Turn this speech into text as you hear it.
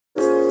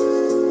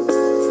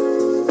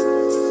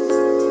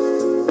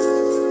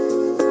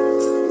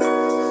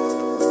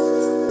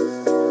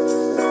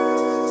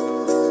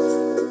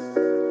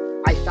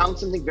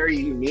something very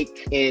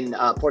unique in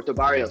Puerto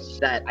Barrios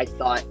that I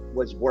thought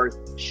was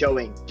worth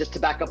showing. Just to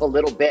back up a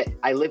little bit,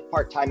 I lived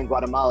part-time in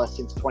Guatemala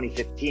since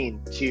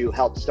 2015 to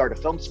help start a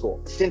film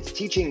school. Since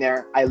teaching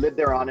there, I lived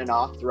there on and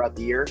off throughout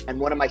the year, and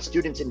one of my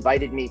students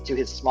invited me to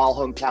his small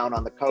hometown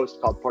on the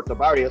coast called Puerto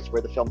Barrios,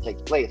 where the film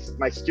takes place.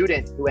 My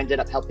student, who ended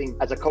up helping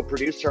as a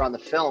co-producer on the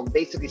film,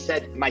 basically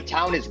said, my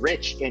town is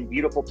rich in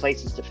beautiful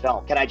places to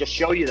film. Can I just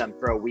show you them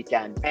for a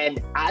weekend?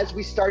 And as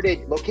we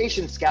started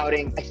location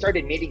scouting, I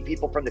started meeting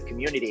people from the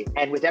community.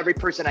 And with every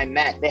person I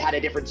met, they had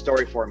a different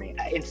story for me.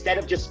 Instead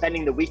of just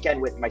spending the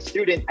weekend with my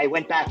student, I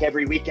went back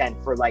every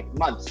weekend for like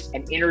months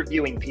and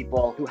interviewing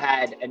people who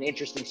had an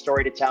interesting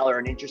story to tell or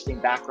an interesting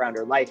background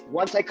or life.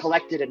 Once I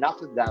collected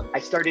enough of them, I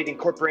started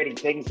incorporating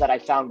things that I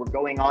found were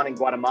going on in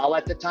Guatemala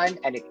at the time,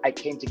 and I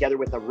came together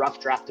with a rough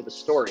draft of a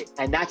story.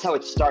 And that's how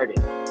it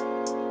started.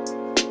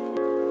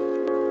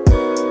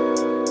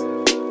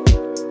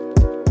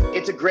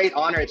 It's a great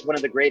honor. It's one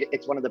of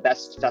the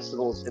best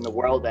festivals in the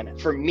world.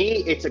 And for me,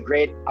 it's a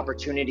great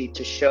opportunity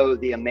to show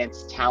the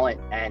immense talent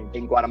and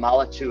in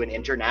Guatemala to an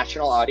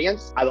international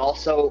audience. I've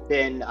also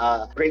been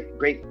a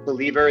great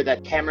believer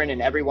that Cameron and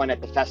everyone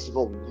at the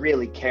festival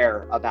really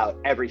care about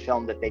every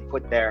film that they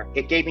put there.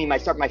 It gave me my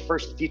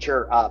first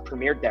feature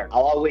premiered there.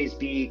 I'll always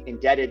be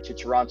indebted to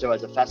Toronto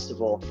as a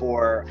festival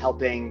for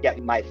helping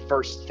get my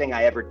first thing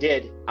I ever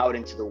did out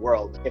into the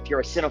world. If you're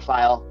a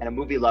cinephile and a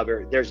movie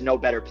lover, there's no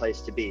better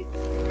place to be.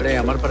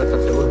 Amor para estar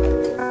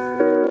seguro.